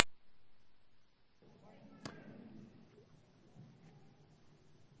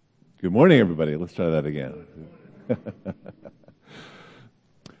Good morning, everybody. Let's try that again.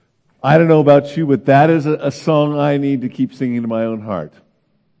 I don't know about you, but that is a song I need to keep singing to my own heart.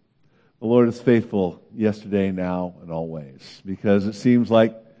 The Lord is faithful yesterday, now, and always, because it seems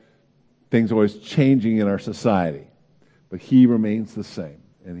like things are always changing in our society. But He remains the same,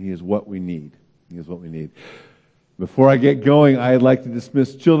 and He is what we need. He is what we need. Before I get going, I'd like to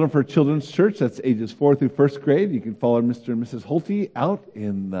dismiss children for Children's Church. That's ages 4 through 1st grade. You can follow Mr. and Mrs. Holte out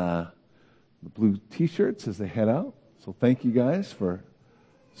in the blue T-shirts as they head out. So thank you guys for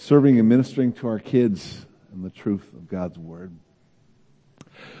serving and ministering to our kids and the truth of God's Word.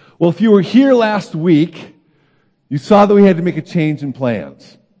 Well, if you were here last week, you saw that we had to make a change in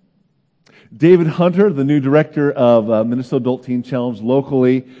plans. David Hunter, the new director of Minnesota Adult Teen Challenge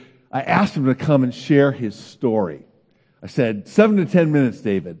locally, I asked him to come and share his story. I said, 7 to 10 minutes,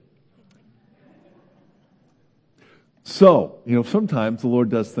 David. So, sometimes the Lord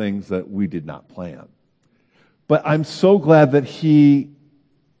does things that we did not plan. But I'm so glad that he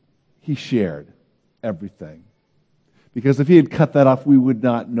shared everything. Because if he had cut that off, we would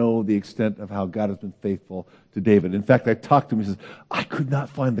not know the extent of how God has been faithful to David. In fact, I talked to him, he says, I could not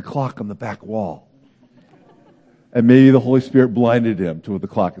find the clock on the back wall. And maybe the Holy Spirit blinded him to the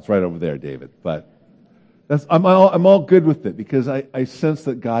clock. It's right over there, David. But I'm all good with it because I sense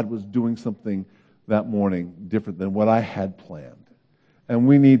that God was doing something that morning different than what I had planned. And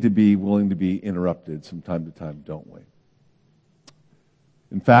we need to be willing to be interrupted from time to time, don't we?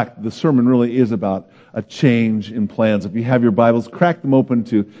 In fact, the sermon really is about a change in plans. If you have your Bibles, crack them open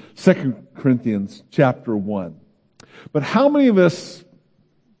to 2 Corinthians chapter 1. But how many of us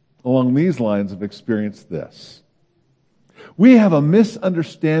along these lines have experienced this? We have a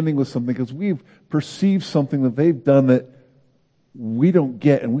misunderstanding with something because we've perceived something that they've done that we don't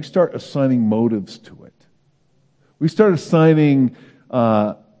get, and we start assigning motives to it. We start assigning,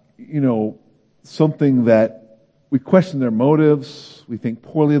 something that we question their motives, we think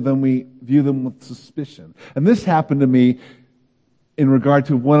poorly of them, we view them with suspicion. And this happened to me in regard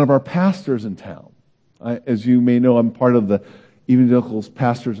to one of our pastors in town. As you may know, I'm part of the Evangelicals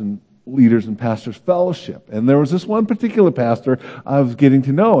Pastors and Leaders and Pastors Fellowship. And there was this one particular pastor I was getting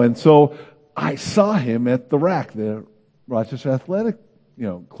to know. And so I saw him at the RAC, the Rochester Athletic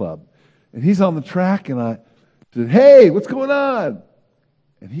Club. And he's on the track, and I said, hey, what's going on?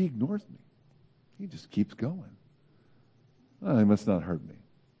 And he ignores me. He just keeps going. Oh, he must not hurt me.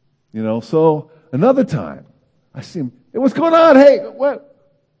 So another time, I see him, hey, what's going on? Hey, what?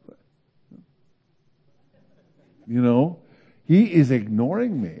 He is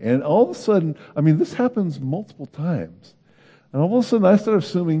ignoring me. And all of a sudden, this happens multiple times. And all of a sudden, I start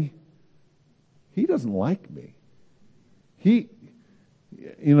assuming he doesn't like me. Maybe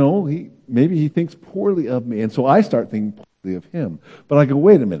he thinks poorly of me. And so I start thinking poorly of him. But I go,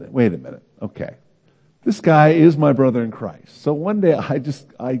 wait a minute. Okay. This guy is my brother in Christ. So one day I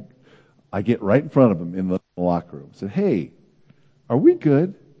get right in front of him in the locker room. I said, hey, are we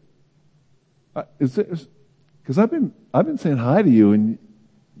good? Because I've been saying hi to you and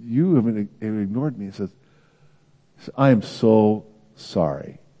you have ignored me. He says, I am so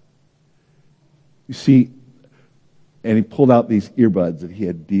sorry. You see, and he pulled out these earbuds that he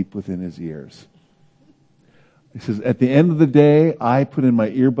had deep within his ears. He says, at the end of the day, I put in my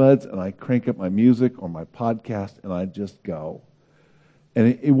earbuds and I crank up my music or my podcast and I just go.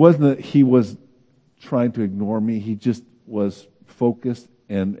 And it wasn't that he was trying to ignore me. He just was focused,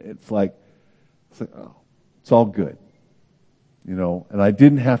 and it's like, oh, it's all good. And I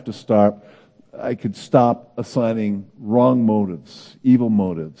didn't have to stop. I could stop assigning wrong motives, evil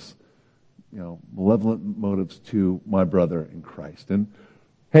motives, malevolent motives to my brother in Christ. And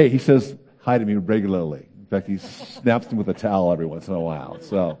hey, he says hi to me regularly. In fact, he snaps him with a towel every once in a while.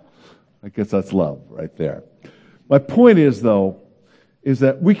 So I guess that's love right there. My point is, though, is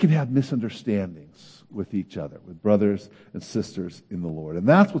that we can have misunderstandings with each other, with brothers and sisters in the Lord. And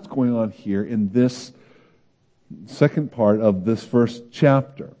that's what's going on here in this second part of this first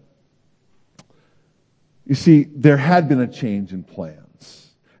chapter. You see, there had been a change in plans.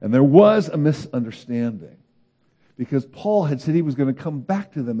 And there was a misunderstanding. Because Paul had said he was going to come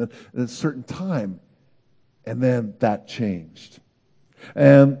back to them at a certain time. And then that changed.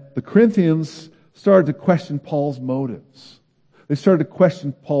 And the Corinthians started to question Paul's motives. They started to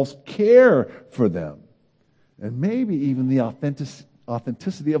question Paul's care for them. And maybe even the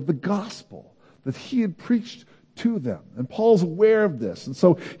authenticity of the gospel that he had preached to them. And Paul's aware of this. And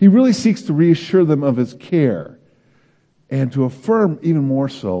so he really seeks to reassure them of his care and to affirm even more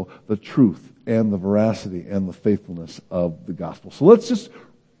so the truth and the veracity and the faithfulness of the gospel. So let's just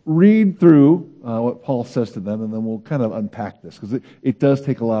read through what Paul says to them, and then we'll kind of unpack this, because it does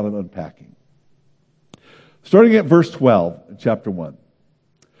take a lot of unpacking. Starting at verse 12 in chapter 1.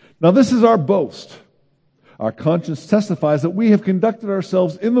 Now this is our boast. Our conscience testifies that we have conducted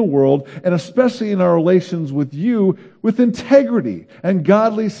ourselves in the world, and especially in our relations with you, with integrity and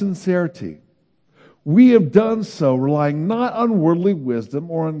godly sincerity. We have done so relying not on worldly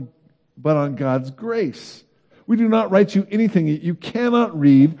wisdom but on God's grace. We do not write you anything that you cannot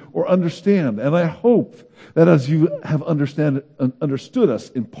read or understand. And I hope that as you have understood us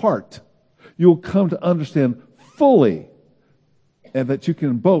in part, you will come to understand fully, and that you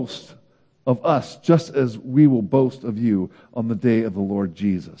can boast of us just as we will boast of you on the day of the Lord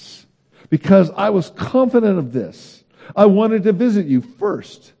Jesus. Because I was confident of this, I wanted to visit you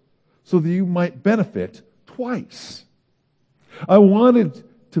first, so that you might benefit twice. I wanted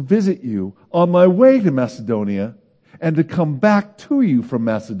to visit you on my way to Macedonia, and to come back to you from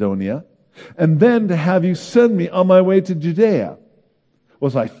Macedonia, and then to have you send me on my way to Judea.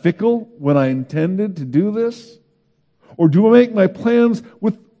 Was I fickle when I intended to do this? Or do I make my plans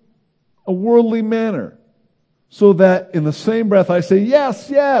with a worldly manner, so that in the same breath I say, yes,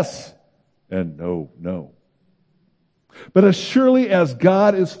 yes, and no, no? But as surely as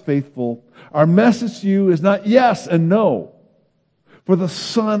God is faithful, our message to you is not yes and no. For the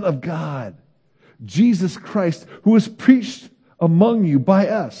Son of God, Jesus Christ, who was preached among you by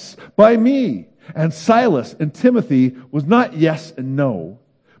us, by me, and Silas and Timothy, was not yes and no,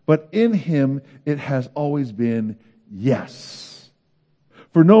 but in him it has always been yes.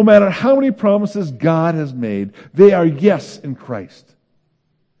 For no matter how many promises God has made, they are yes in Christ.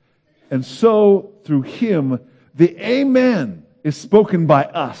 And so, through him, the Amen is spoken by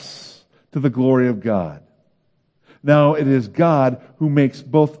us to the glory of God. Now it is God who makes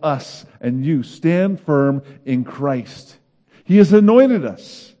both us and you stand firm in Christ. He has anointed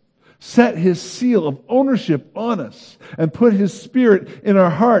us, set his seal of ownership on us, and put his Spirit in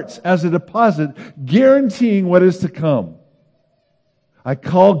our hearts as a deposit, guaranteeing what is to come. I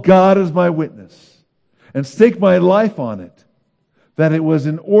call God as my witness and stake my life on it, that it was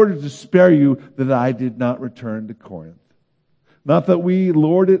in order to spare you that I did not return to Corinth. Not that we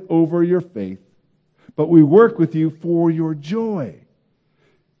lord it over your faith, but we work with you for your joy,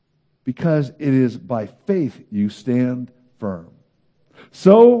 because it is by faith you stand firm.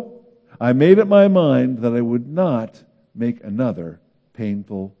 So I made up my mind that I would not make another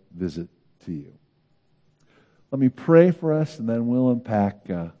painful visit to you. Let me pray for us, and then we'll unpack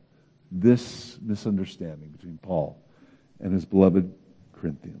this misunderstanding between Paul and his beloved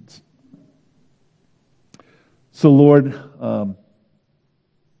Corinthians. So, Lord,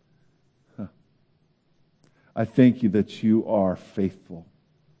 I thank you that you are faithful.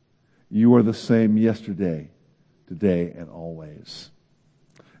 You are the same yesterday, today, and always.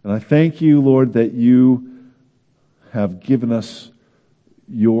 And I thank you, Lord, that you have given us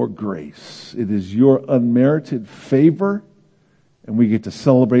your grace. It is your unmerited favor, and we get to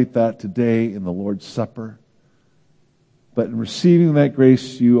celebrate that today in the Lord's Supper. But in receiving that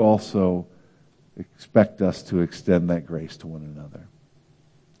grace, you also expect us to extend that grace to one another.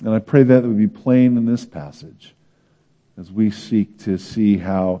 And I pray that it would be plain in this passage as we seek to see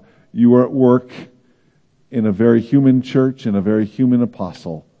how you are at work in a very human church and a very human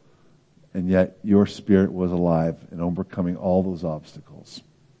apostle, and yet your Spirit was alive in overcoming all those obstacles.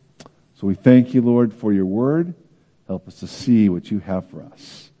 So we thank you, Lord, for your word. Help us to see what you have for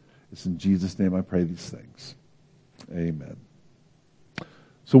us. It's in Jesus' name I pray these things. Amen.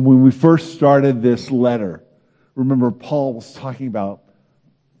 So when we first started this letter, remember Paul was talking about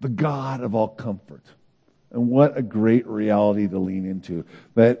the God of all comfort. And what a great reality to lean into.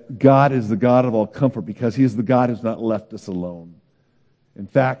 That God is the God of all comfort because he is the God who's not left us alone. In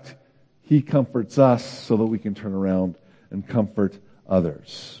fact, he comforts us so that we can turn around and comfort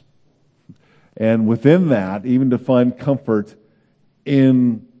others. And within that, even to find comfort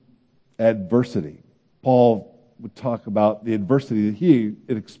in adversity. Paul would talk about the adversity that he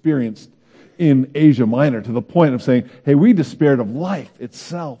had experienced in Asia Minor, to the point of saying, hey, we despaired of life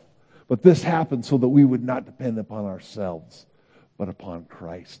itself. But this happened so that we would not depend upon ourselves, but upon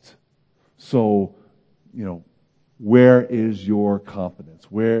Christ. So, where is your confidence?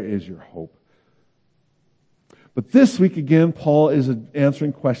 Where is your hope? But this week again, Paul is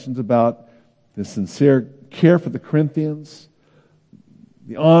answering questions about the sincere care for the Corinthians,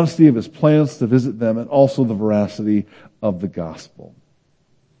 the honesty of his plans to visit them, and also the veracity of the gospel.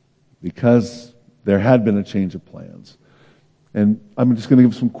 Because there had been a change of plans. And I'm just going to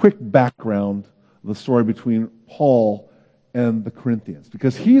give some quick background of the story between Paul and the Corinthians,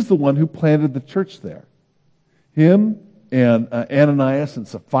 because he's the one who planted the church there. Him and Ananias and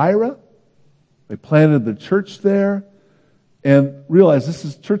Sapphira, They planted the church there and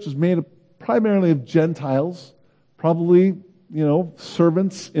realized church is made primarily of Gentiles, probably,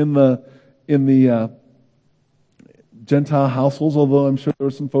 servants in the Gentile households, although I'm sure there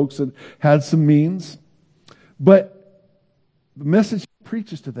were some folks that had some means. But the message he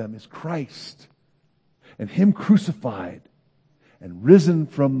preaches to them is Christ and Him crucified and risen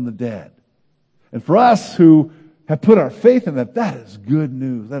from the dead. And for us who have put our faith in that is good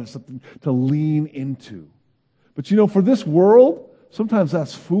news. That is something to lean into. But for this world, sometimes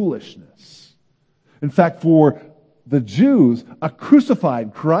that's foolishness. In fact, for the Jews, a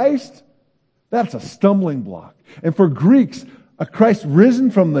crucified Christ, that's a stumbling block. And for Greeks, a Christ risen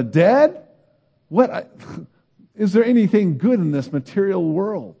from the dead, is there anything good in this material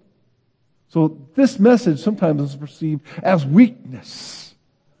world? So this message sometimes is perceived as weakness,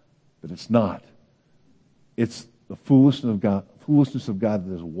 but it's not. It's the foolishness of God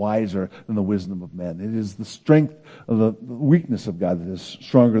that is wiser than the wisdom of men. It is the strength of the weakness of God that is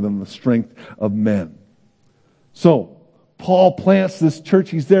stronger than the strength of men. So, Paul plants this church.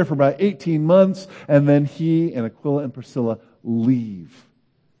 He's there for about 18 months, and then he and Aquila and Priscilla leave.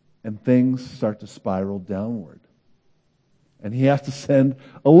 And things start to spiral downward. And he has to send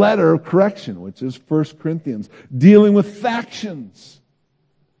a letter of correction, which is 1 Corinthians, dealing with factions.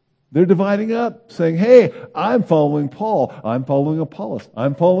 They're dividing up, saying, hey, I'm following Paul, I'm following Apollos,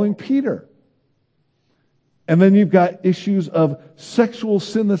 I'm following Peter. And then you've got issues of sexual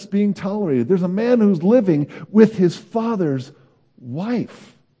sin that's being tolerated. There's a man who's living with his father's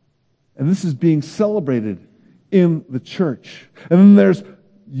wife. And this is being celebrated in the church. And then there's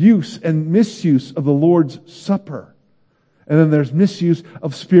use and misuse of the Lord's Supper. And then there's misuse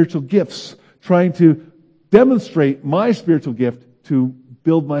of spiritual gifts, trying to demonstrate my spiritual gift to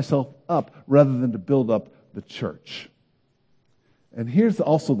build myself up rather than to build up the church. And here's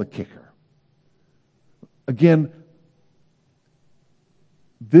also the kicker. Again,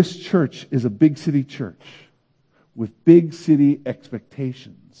 this church is a big city church with big city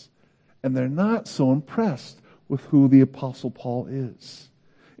expectations. And they're not so impressed with who the Apostle Paul is.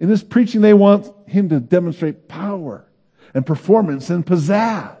 In this preaching, they want him to demonstrate power and performance and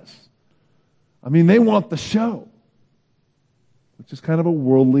pizzazz. I mean, they want the show, which is kind of a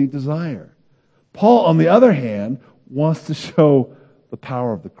worldly desire. Paul, on the other hand, wants to show the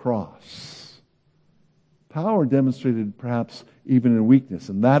power of the cross. Power demonstrated perhaps even in weakness.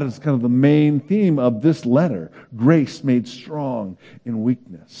 And that is kind of the main theme of this letter. Grace made strong in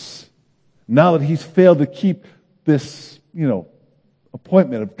weakness. Now that he's failed to keep this,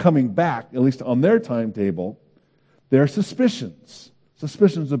 appointment of coming back, at least on their timetable, there are suspicions.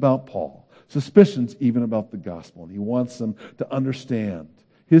 Suspicions about Paul. Suspicions even about the gospel. And he wants them to understand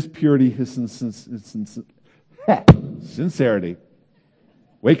his purity, his sincerity.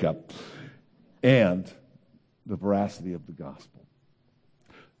 Wake up. And the veracity of the gospel.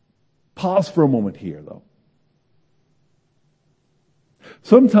 Pause for a moment here, though.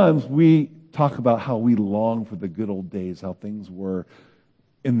 Sometimes we talk about how we long for the good old days, how things were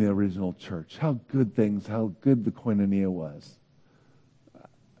in the original church, how good the koinonia was.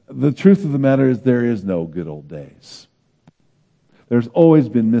 The truth of the matter is there is no good old days. There's always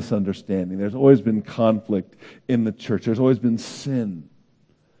been misunderstanding. There's always been conflict in the church. There's always been sin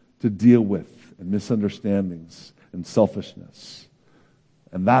to deal with, and misunderstandings and selfishness.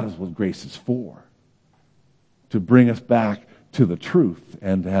 And that is what grace is for. To bring us back to the truth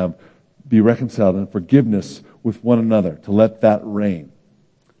and to be reconciled in forgiveness with one another, to let that reign.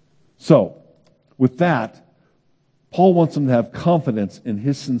 So, with that, Paul wants them to have confidence in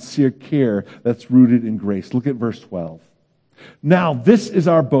his sincere care that's rooted in grace. Look at verse 12. Now, this is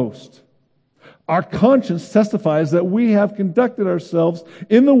our boast. Our conscience testifies that we have conducted ourselves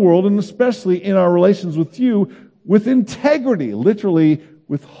in the world, and especially in our relations with you, with integrity, literally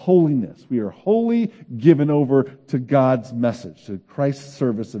with holiness. We are wholly given over to God's message, to Christ's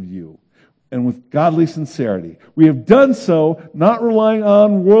service of you, and with godly sincerity. We have done so not relying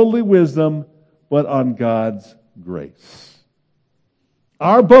on worldly wisdom, but on God's grace.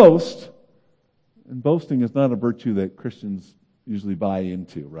 Our boast, and boasting is not a virtue that Christians usually buy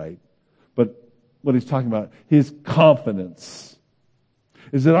into, right? But what he's talking about, his confidence,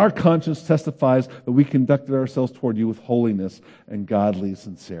 is that our conscience testifies that we conducted ourselves toward you with holiness and godly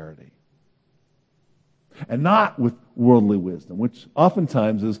sincerity. And not with worldly wisdom, which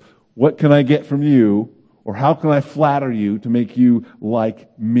oftentimes is, what can I get from you, or how can I flatter you to make you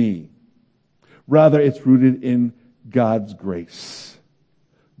like me? Rather, it's rooted in God's grace.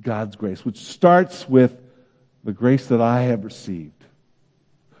 God's grace, which starts with the grace that I have received.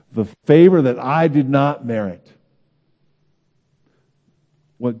 The favor that I did not merit.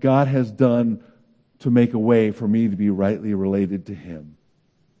 What God has done to make a way for me to be rightly related to him,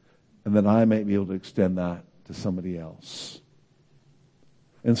 and that I might be able to extend that to somebody else.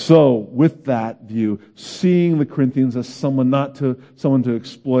 And so, with that view, seeing the Corinthians as someone to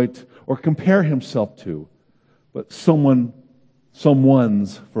exploit or compare himself to, but someone's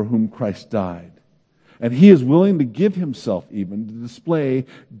for whom Christ died. And he is willing to give himself even to display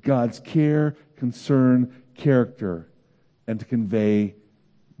God's care, concern, character, and to convey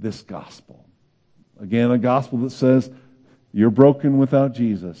this gospel. Again, a gospel that says, you're broken without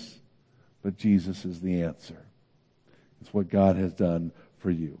Jesus, but Jesus is the answer. It's what God has done for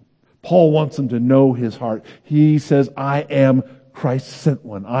you. Paul wants them to know his heart. He says, I am Christ's sent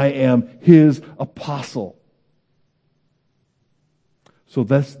one. I am his apostle. So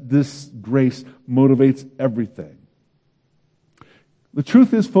this grace motivates everything. The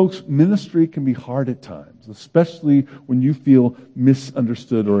truth is, folks, ministry can be hard at times, especially when you feel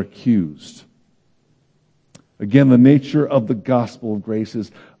misunderstood or accused. Again, the nature of the gospel of grace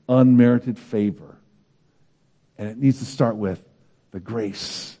is unmerited favor. And it needs to start with the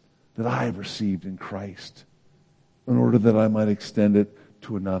grace that I have received in Christ in order that I might extend it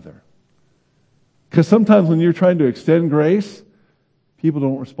to another. Because sometimes when you're trying to extend grace, people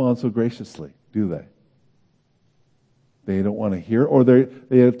don't respond so graciously, do they? They don't want to hear, or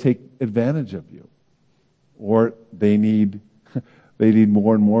they take advantage of you, or they need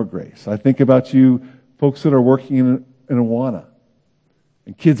more and more grace. I think about you folks that are working in Awana,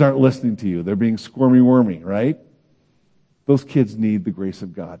 and kids aren't listening to you. They're being squirmy-wormy, right? Those kids need the grace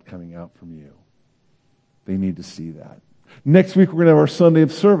of God coming out from you. They need to see that. Next week, we're going to have our Sunday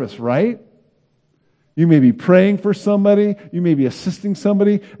of service, right? You may be praying for somebody, you may be assisting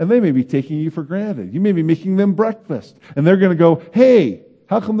somebody, and they may be taking you for granted. You may be making them breakfast, and they're going to go, hey,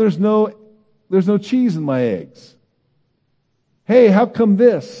 how come there's no cheese in my eggs? Hey, how come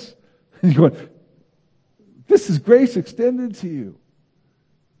this? And you're going, this is grace extended to you.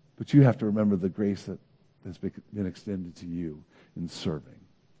 But you have to remember the grace that has been extended to you in serving.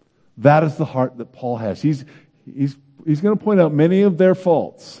 That is the heart that Paul has. He's going to point out many of their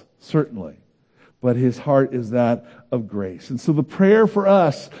faults, certainly. But his heart is that of grace. And so the prayer for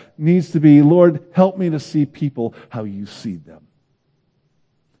us needs to be, Lord, help me to see people how you see them.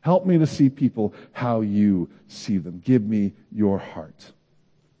 Help me to see people how you see them. Give me your heart.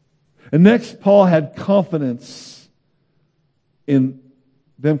 And next, Paul had confidence in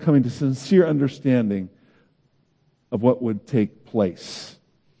them coming to sincere understanding of what would take place.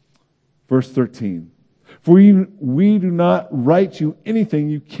 Verse 13. For we do not write you anything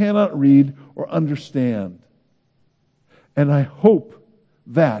you cannot read or understand. And I hope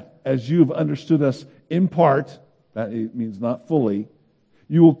that as you have understood us in part, that means not fully,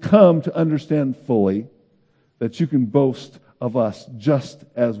 you will come to understand fully that you can boast of us just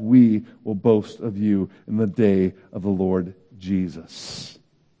as we will boast of you in the day of the Lord Jesus.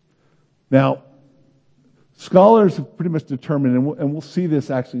 Now, scholars have pretty much determined, and we'll see this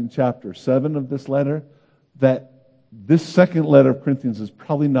actually in chapter 7 of this letter, that this second letter of Corinthians is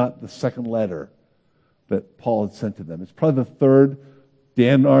probably not the second letter that Paul had sent to them. It's probably the third.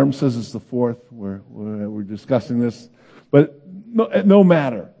 Dan Arm says it's the fourth. We're discussing this. But no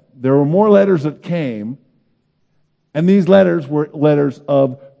matter. There were more letters that came, and these letters were letters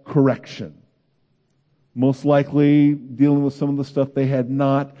of correction. Most likely dealing with some of the stuff they had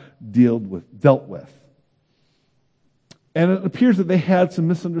not dealt with. And it appears that they had some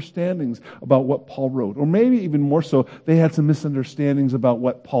misunderstandings about what Paul wrote. Or maybe even more so, they had some misunderstandings about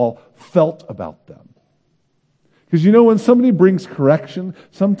what Paul felt about them. Because when somebody brings correction,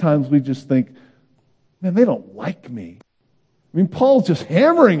 sometimes we just think, man, they don't like me. I mean, Paul's just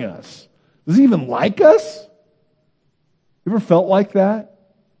hammering us. Does he even like us? You ever felt like that?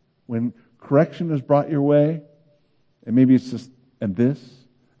 When correction is brought your way, and maybe it's just, and this,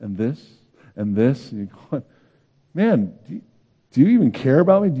 and this, and this, and you're going, man, do you even care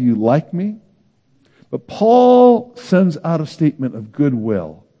about me? Do you like me? But Paul sends out a statement of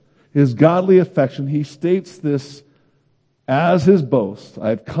goodwill. His godly affection, he states this as his boast. I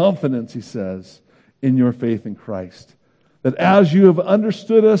have confidence, he says, in your faith in Christ. That as you have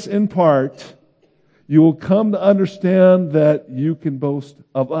understood us in part, you will come to understand that you can boast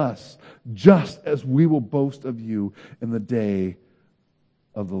of us, just as we will boast of you in the day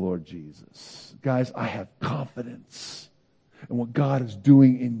of the Lord Jesus. Guys, I have confidence in what God is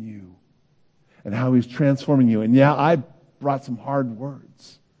doing in you and how He's transforming you. And yeah, I brought some hard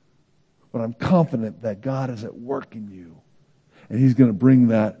words, but I'm confident that God is at work in you and He's going to bring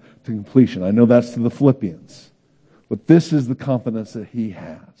that to completion. I know that's to the Philippians, but this is the confidence that he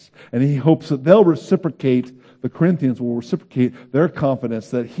has. And he hopes that they'll reciprocate, the Corinthians will reciprocate their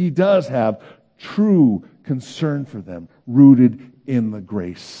confidence that he does have true concern for them, rooted in the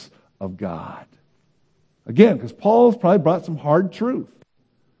grace of God. Again, because Paul's probably brought some hard truth.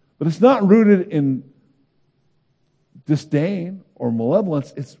 But it's not rooted in disdain or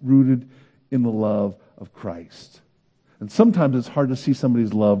malevolence. It's rooted in the love of Christ. And sometimes it's hard to see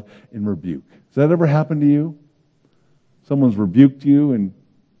somebody's love in rebuke. Has that ever happened to you? Someone's rebuked you and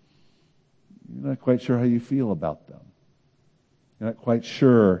you're not quite sure how you feel about them. You're not quite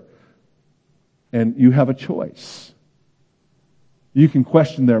sure. And you have a choice. You can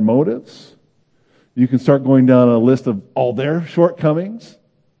question their motives. You can start going down a list of all their shortcomings.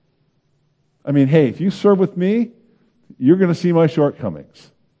 I mean, hey, if you serve with me, you're going to see my shortcomings.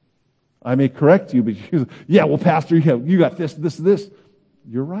 I may correct you, but yeah, well, Pastor, you got this.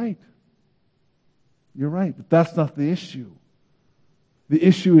 You're right. You're right, but that's not the issue. The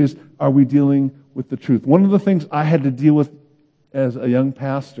issue is, are we dealing with the truth? One of the things I had to deal with as a young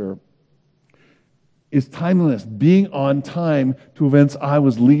pastor is timeliness, being on time to events I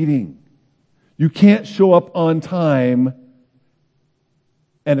was leading. You can't show up on time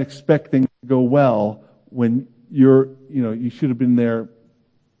and expect things to go well when you should have been there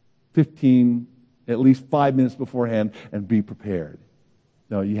 15, at least 5 minutes beforehand and be prepared.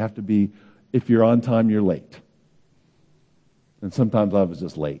 No, you have to be, if you're on time, you're late. And sometimes I was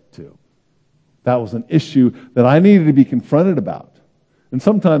just late too. That was an issue that I needed to be confronted about. And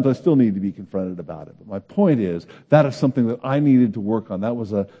sometimes I still need to be confronted about it. But my point is, that is something that I needed to work on. That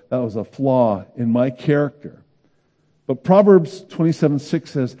was a flaw in my character. But Proverbs 27:6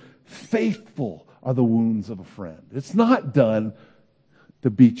 says, faithful are the wounds of a friend. It's not done to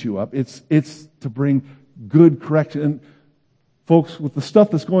beat you up. It's to bring good correction. And folks, with the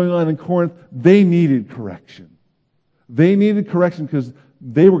stuff that's going on in Corinth, they needed correction. They needed correction because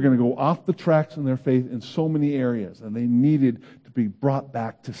they were going to go off the tracks in their faith in so many areas, and they needed to be brought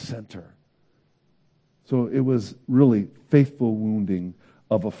back to center. So it was really faithful wounding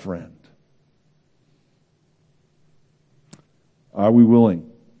of a friend. Are we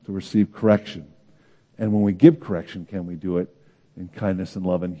willing to receive correction? And when we give correction, can we do it in kindness and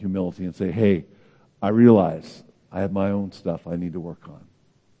love and humility and say, hey, I realize I have my own stuff I need to work on.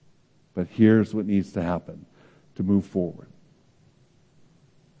 But here's what needs to happen to move forward.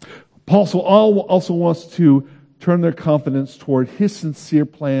 Paul also wants to turn their confidence toward his sincere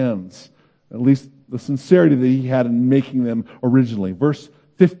plans, at least the sincerity that he had in making them originally. Verse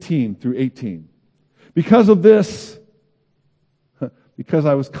 15 through 18. Because of this, because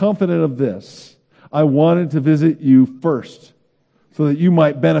I was confident of this, I wanted to visit you first, so that you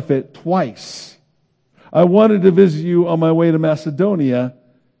might benefit twice. I wanted to visit you on my way to Macedonia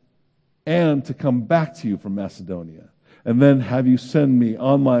and to come back to you from Macedonia, and then have you send me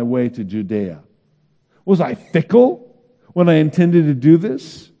on my way to Judea. Was I fickle when I intended to do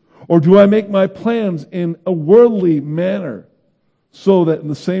this? Or do I make my plans in a worldly manner, so that in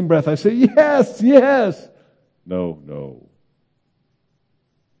the same breath I say, yes, yes, no, no?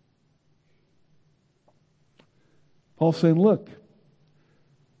 Paul's saying, look,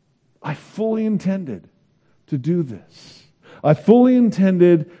 I fully intended to do this. I fully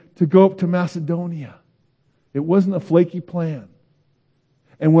intended to go up to Macedonia. It wasn't a flaky plan.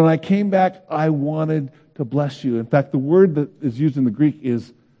 And when I came back, I wanted to bless you. In fact, the word that is used in the Greek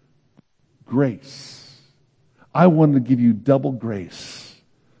is grace. I wanted to give you double grace.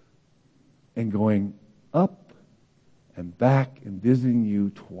 And going up and back and visiting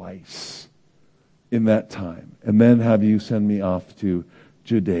you twice in that time. And then have you send me off to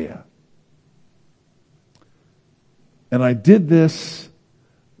Judea. And I did this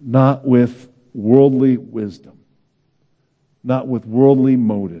not with worldly wisdom, not with worldly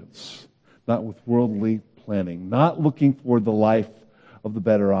motives, not with worldly planning, not looking for the life of the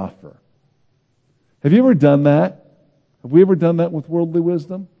better offer. Have you ever done that? Have we ever done that with worldly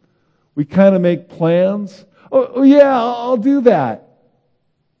wisdom? We kind of make plans. Oh yeah, I'll do that.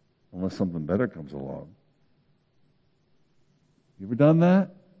 Unless something better comes along. You ever done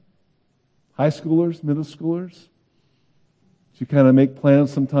that? High schoolers, middle schoolers? You kind of make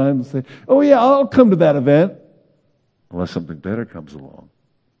plans sometimes and say, oh yeah, I'll come to that event. Unless something better comes along.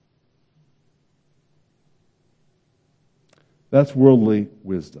 That's worldly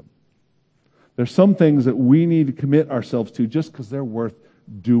wisdom. There's some things that we need to commit ourselves to just because they're worth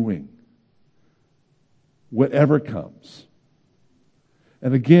doing. Whatever comes.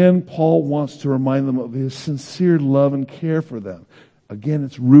 And again, Paul wants to remind them of his sincere love and care for them. Again,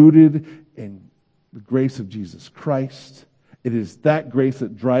 it's rooted in the grace of Jesus Christ. It is that grace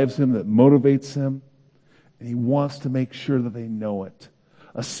that drives him, that motivates him. And he wants to make sure that they know it.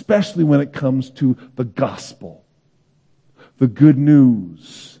 Especially when it comes to the gospel. The good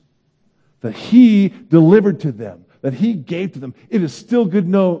news. that He delivered to them, that He gave to them. It is still good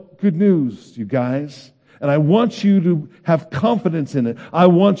news, you guys. And I want you to have confidence in it. I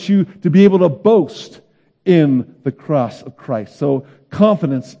want you to be able to boast in the cross of Christ. So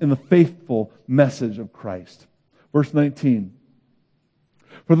confidence in the faithful message of Christ. Verse 19.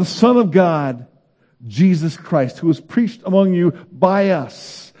 For the Son of God, Jesus Christ, who was preached among you by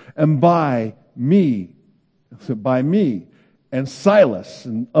us and by me, and Silas,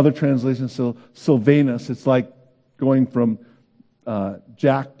 and other translations, so Silvanus. It's like going from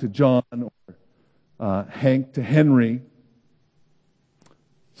Jack to John, or Hank to Henry.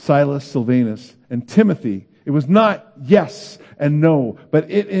 Silas, Silvanus, and Timothy. It was not yes and no, but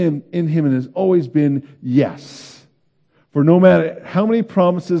in him it has always been yes. For no matter how many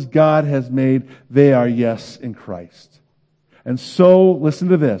promises God has made, they are yes in Christ. And so, listen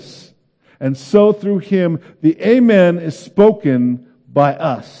to this, and so through him the amen is spoken by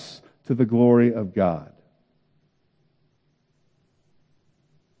us to the glory of God.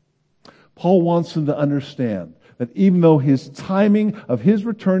 Paul wants them to understand that even though his timing of his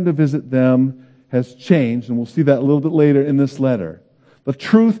return to visit them has changed, and we'll see that a little bit later in this letter, the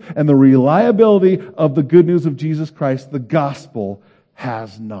truth and the reliability of the good news of Jesus Christ, the gospel,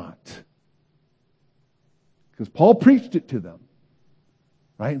 has not. Because Paul preached it to them.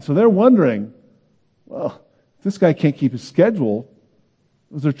 Right? And so they're wondering, well, if this guy can't keep his schedule,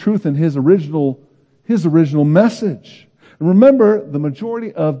 was there truth in his original message? And remember, the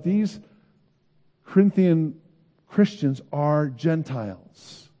majority of these Corinthian Christians are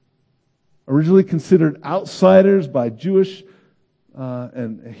Gentiles, originally considered outsiders by Jewish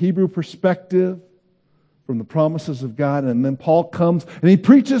and Hebrew perspective from the promises of God. And then Paul comes and he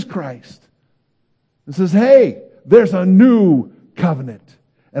preaches Christ and says, hey, there's a new covenant.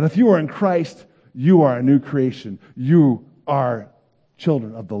 And if you are in Christ, you are a new creation. You are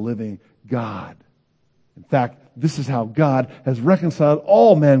children of the living God. In fact, this is how God has reconciled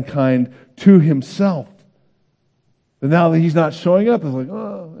all mankind to himself. And now that he's not showing up, it's like,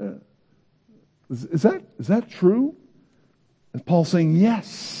 oh, is that true? And Paul's saying,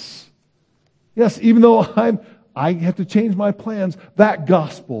 yes. Yes, even though I have to change my plans, that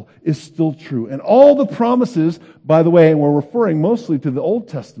gospel is still true. And all the promises, by the way, and we're referring mostly to the Old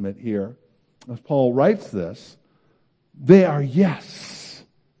Testament here, as Paul writes this, they are yes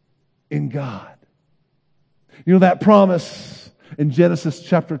in God. You know that promise in Genesis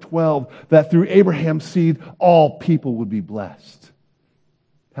chapter 12 that through Abraham's seed all people would be blessed.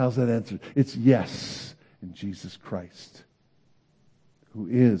 How's that answered? It's yes in Jesus Christ, who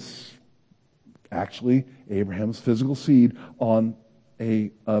is actually Abraham's physical seed on a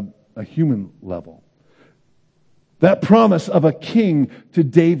human level. That promise of a king to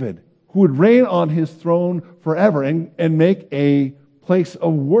David who would reign on his throne forever and make a place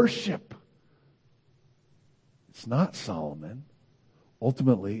of worship. It's not Solomon.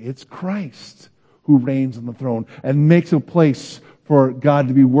 Ultimately, it's Christ who reigns on the throne and makes a place for God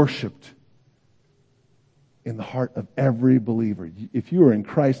to be worshiped in the heart of every believer. If you are in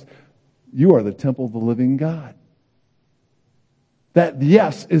Christ, you are the temple of the living God. That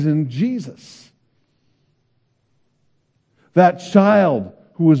yes is in Jesus. That child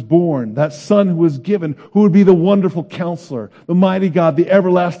who was born, that son who was given, who would be the wonderful counselor, the mighty God, the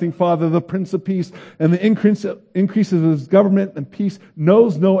everlasting Father, the Prince of Peace, and the increase of his government and peace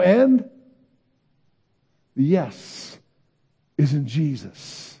knows no end. The yes is in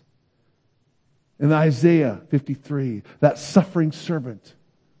Jesus. In Isaiah 53, that suffering servant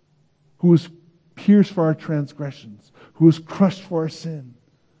who was pierced for our transgressions, who was crushed for our sin.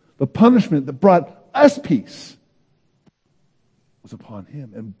 The punishment that brought us peace was upon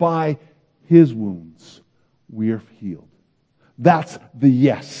him, and by his wounds we are healed. That's the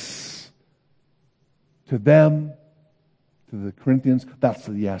yes. To them, to the Corinthians, that's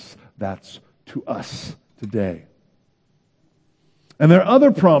the yes. That's to us today. And there are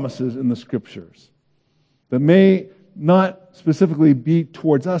other promises in the Scriptures that may not specifically be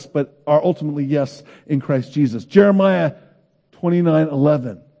towards us, but are ultimately yes in Christ Jesus. Jeremiah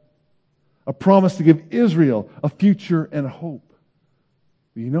 29:11, a promise to give Israel a future and a hope.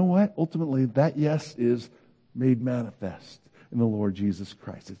 But you know what? Ultimately, that yes is made manifest in the Lord Jesus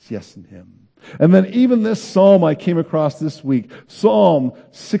Christ. It's yes in Him. And then even this psalm I came across this week, Psalm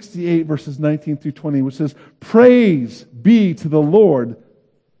 68 verses 19 through 20, which says, "Praise be to the Lord,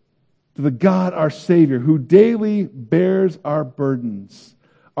 to the God our Savior, who daily bears our burdens.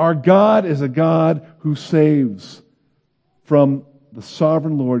 Our God is a God who saves. From the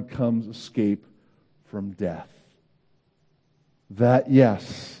sovereign Lord comes escape from death." That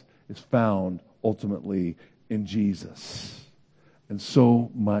yes is found ultimately in Jesus. And so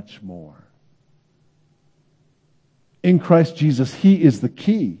much more. In Christ Jesus, He is the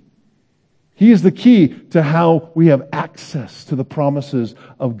key. He is the key to how we have access to the promises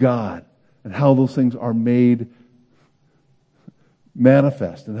of God and how those things are made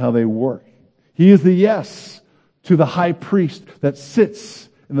manifest and how they work. He is the yes to the high priest that sits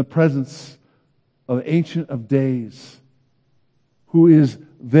in the presence of the Ancient of Days, who is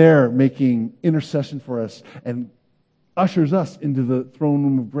there making intercession for us and ushers us into the throne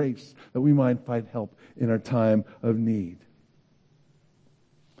room of grace that we might find help in our time of need.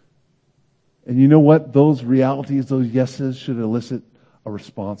 And you know what? Those realities, those yeses should elicit a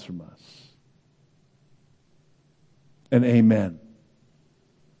response from us. An amen.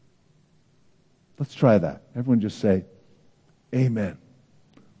 Let's try that. Everyone just say, amen.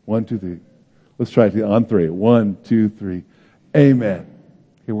 1, 2, 3. Let's try it on 3. 1, 2, 3. Amen.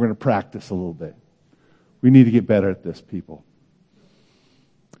 Okay, we're going to practice a little bit. We need to get better at this, people.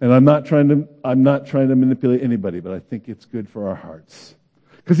 And I'm not trying to manipulate anybody, but I think it's good for our hearts.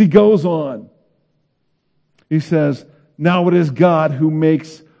 Because he goes on. He says, now it is God who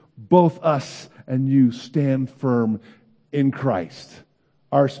makes both us and you stand firm in Christ.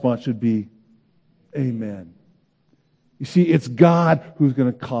 Our response should be, amen. You see, it's God who's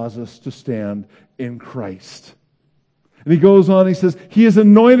going to cause us to stand in Christ. And he goes on, he says, He has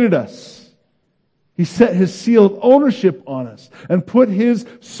anointed us. He set His seal of ownership on us and put His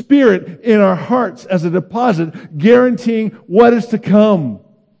Spirit in our hearts as a deposit, guaranteeing what is to come.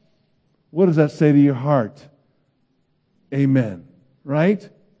 What does that say to your heart? Amen. Right?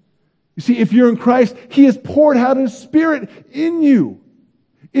 You see, if you're in Christ, He has poured out His Spirit in you.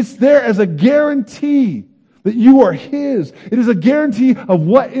 It's there as a guarantee that you are His. It is a guarantee of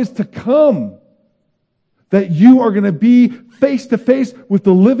what is to come. That you are going to be face to face with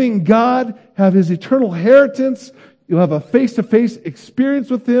the living God, have His eternal inheritance. You'll have a face to face experience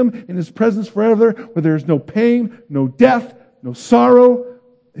with Him in His presence forever, where there is no pain, no death, no sorrow.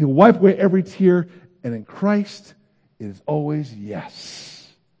 He'll wipe away every tear. And in Christ, it is always yes.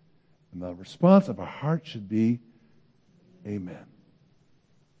 And the response of our heart should be, amen.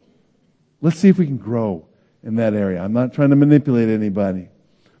 Let's see if we can grow in that area. I'm not trying to manipulate anybody,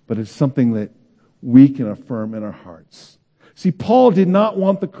 but it's something that we can affirm in our hearts. See, Paul did not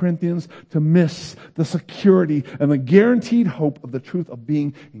want the Corinthians to miss the security and the guaranteed hope of the truth of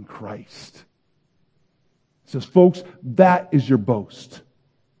being in Christ. He says, folks, that is your boast.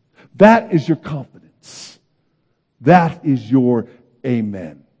 That is your confidence. That is your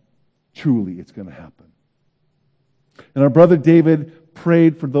amen. Truly, it's going to happen. And our brother David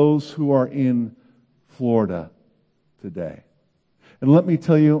prayed for those who are in Florida today. And let me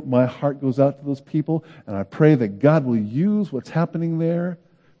tell you, my heart goes out to those people, and I pray that God will use what's happening there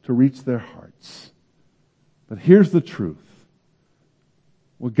to reach their hearts. But here's the truth.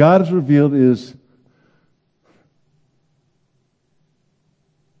 What God has revealed is,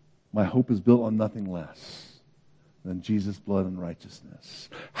 my hope is built on nothing less than Jesus' blood and righteousness.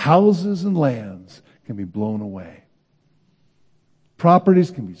 Houses and lands can be blown away.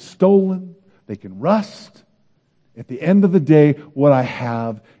 Properties can be stolen. They can rust. At the end of the day, what I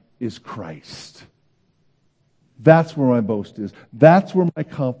have is Christ. That's where my boast is. That's where my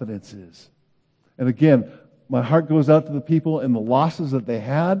confidence is. And again, my heart goes out to the people and the losses that they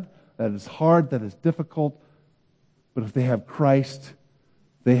had. That is hard, that is difficult. But if they have Christ,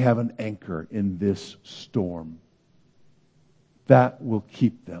 they have an anchor in this storm. That will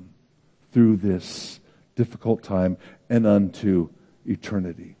keep them through this difficult time and unto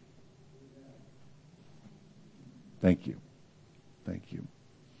eternity. Thank you. Thank you.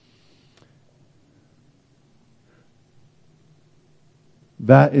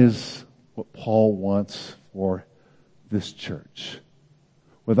 That is what Paul wants for this church.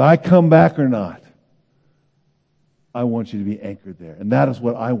 Whether I come back or not, I want you to be anchored there. And that is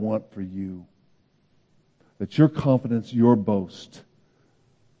what I want for you. That your confidence, your boast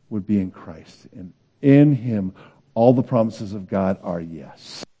would be in Christ. And in Him, all the promises of God are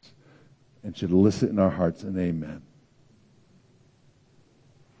yes. And should elicit in our hearts an amen.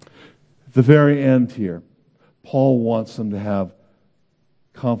 At the very end here, Paul wants them to have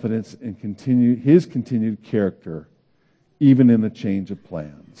confidence in his continued character, even in the change of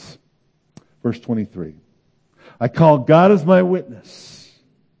plans. Verse 23. I call God as my witness,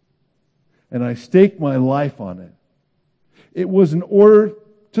 and I stake my life on it. It was in order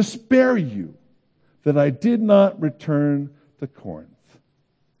to spare you that I did not return to Corinth.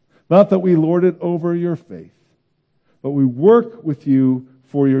 Not that we lord it over your faith, but we work with you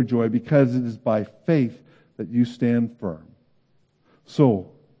for your joy, because it is by faith that you stand firm. So,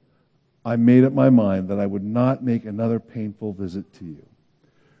 I made up my mind that I would not make another painful visit to you.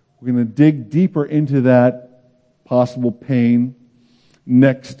 We're going to dig deeper into that possible pain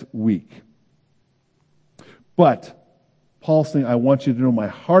next week. But Paul's saying, I want you to know my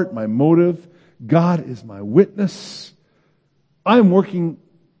heart, my motive. God is my witness. I'm working,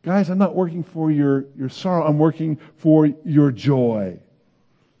 guys, I'm not working for your sorrow. I'm working for your joy.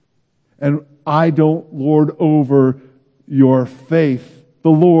 And I don't lord over your faith. The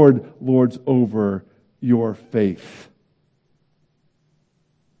Lord lords over your faith.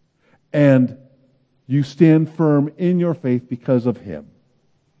 And you stand firm in your faith because of Him,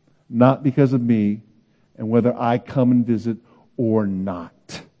 not because of me and whether I come and visit or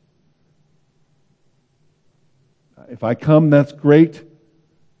not. If I come, that's great,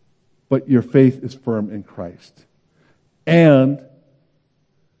 but your faith is firm in Christ. And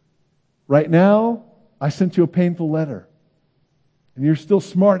right now, I sent you a painful letter, and you're still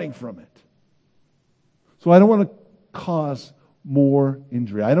smarting from it. So I don't want to cause more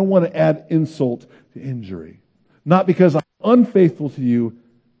injury. I don't want to add insult to injury. Not because I'm unfaithful to you,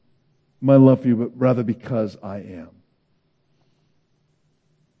 my love for you, but rather because I am.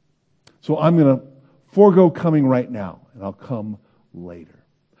 So I'm going to forego coming right now, and I'll come later.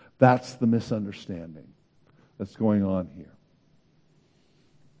 That's the misunderstanding that's going on here.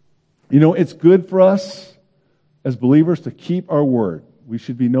 You know, it's good for us as believers to keep our word. We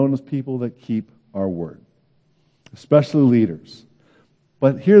should be known as people that keep our word, especially leaders.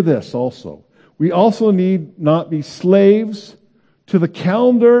 But hear this also. We also need not be slaves to the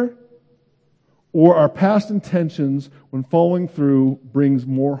calendar or our past intentions when following through brings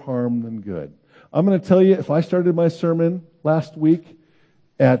more harm than good. I'm going to tell you, if I started my sermon last week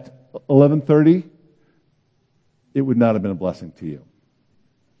at 11:30, it would not have been a blessing to you.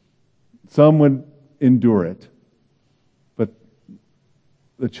 Some would endure it, but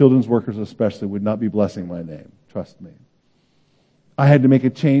the children's workers especially would not be blessing my name. Trust me. I had to make a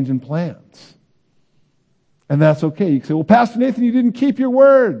change in plans. And that's okay. You can say, well, Pastor Nathan, you didn't keep your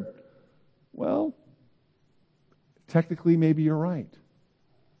word. Well, technically maybe you're right.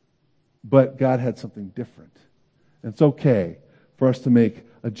 But God had something different. And it's okay for us to make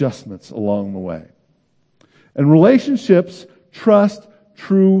adjustments along the way. And relationships trust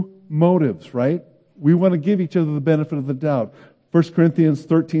true motives, right? We want to give each other the benefit of the doubt. 1 Corinthians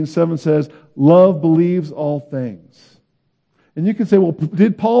 13:7 says, love believes all things. And you can say, well,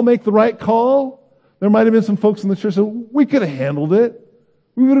 did Paul make the right call? There might have been some folks in the church that said, we could have handled it.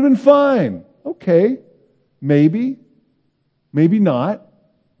 We would have been fine. Okay, maybe, maybe not.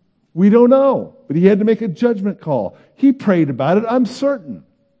 We don't know. But he had to make a judgment call. He prayed about it, I'm certain.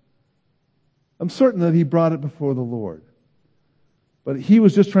 I'm certain that he brought it before the Lord. But he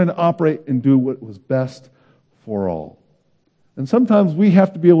was just trying to operate and do what was best for all. And sometimes we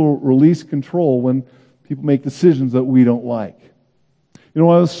have to be able to release control when people make decisions that we don't like. You know,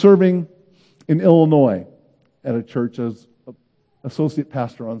 I was serving in Illinois at a church as associate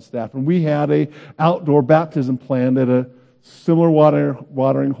pastor on staff, and we had a outdoor baptism planned at a similar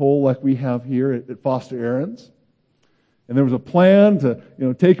watering hole like we have here at Foster Aaron's. And there was a plan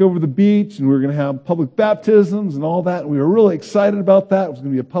to, take over the beach, and we were going to have public baptisms and all that. And we were really excited about that. It was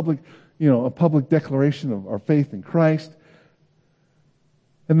going to be a public declaration of our faith in Christ.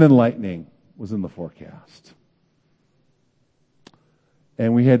 And then lightning was in the forecast.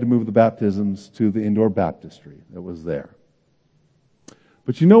 And we had to move the baptisms to the indoor baptistry that was there.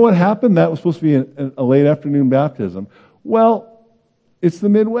 But you know what happened? That was supposed to be a late afternoon baptism. Well, it's the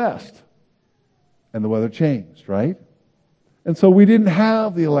Midwest. And the weather changed, right? And so we didn't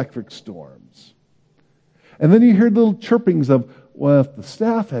have the electric storms. And then you heard little chirpings of, well, if the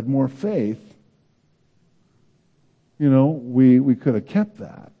staff had more faith, we could have kept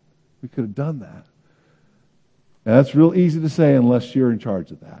that. We could have done that. And that's real easy to say unless you're in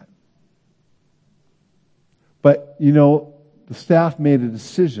charge of that. But, the staff made a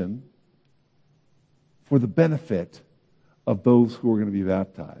decision for the benefit of those who are going to be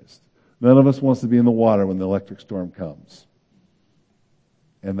baptized. None of us wants to be in the water when the electric storm comes.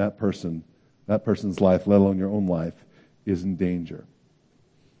 And that person's life, let alone your own life, is in danger.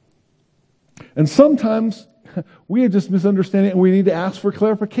 And sometimes we are just misunderstanding, and we need to ask for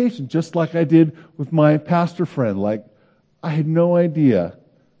clarification, just like I did with my pastor friend. Like, I had no idea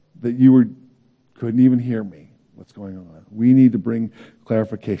that you couldn't even hear me. What's going on? We need to bring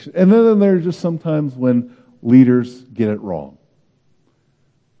clarification. And then there are just sometimes when leaders get it wrong.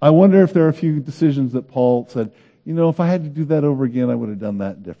 I wonder if there are a few decisions that Paul said, if I had to do that over again, I would have done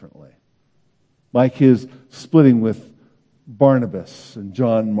that differently. Like his splitting with Barnabas and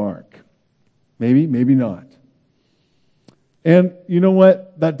John Mark. Maybe, maybe not. And you know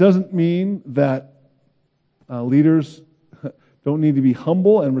what? That doesn't mean that leaders don't need to be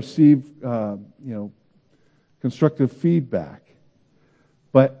humble and receive, constructive feedback.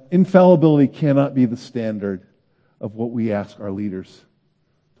 But infallibility cannot be the standard of what we ask our leaders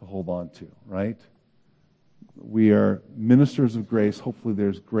to hold on to, right? We are ministers of grace. Hopefully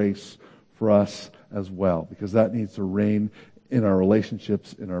there's grace for us as well, because that needs to reign in our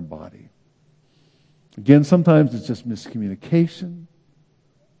relationships, in our body. Again, sometimes it's just miscommunication.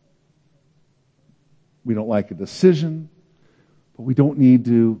 We don't like a decision, but we don't need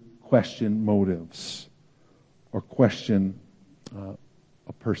to question motives or question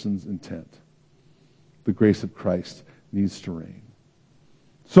a person's intent. The grace of Christ needs to reign.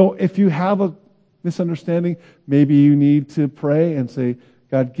 So if you have a misunderstanding, maybe you need to pray and say,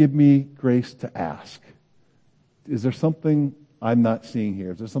 God, give me grace to ask. Is there something I'm not seeing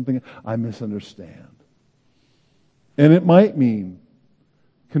here? Is there something I misunderstand? And it might mean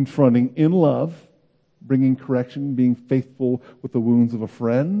confronting in love, bringing correction, being faithful with the wounds of a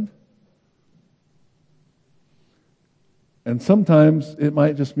friend. And sometimes it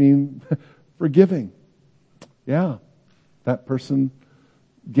might just mean forgiving. Yeah, that person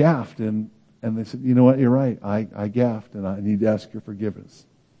gaffed and they said, you know what, you're right, I gaffed and I need to ask your forgiveness.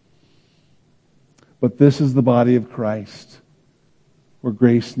 But this is the body of Christ where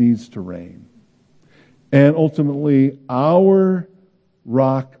grace needs to reign. And ultimately, our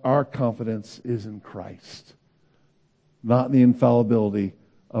rock, our confidence is in Christ, not in the infallibility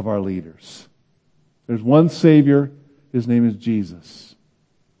of our leaders. There's one Savior, His name is Jesus.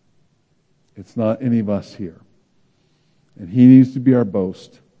 It's not any of us here. And He needs to be our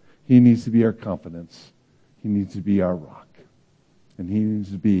boast. He needs to be our confidence. He needs to be our rock. And He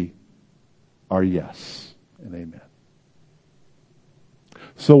needs to be our yes and amen.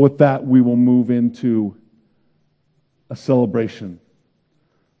 So with that, we will move into a celebration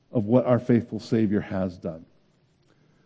of what our faithful Savior has done.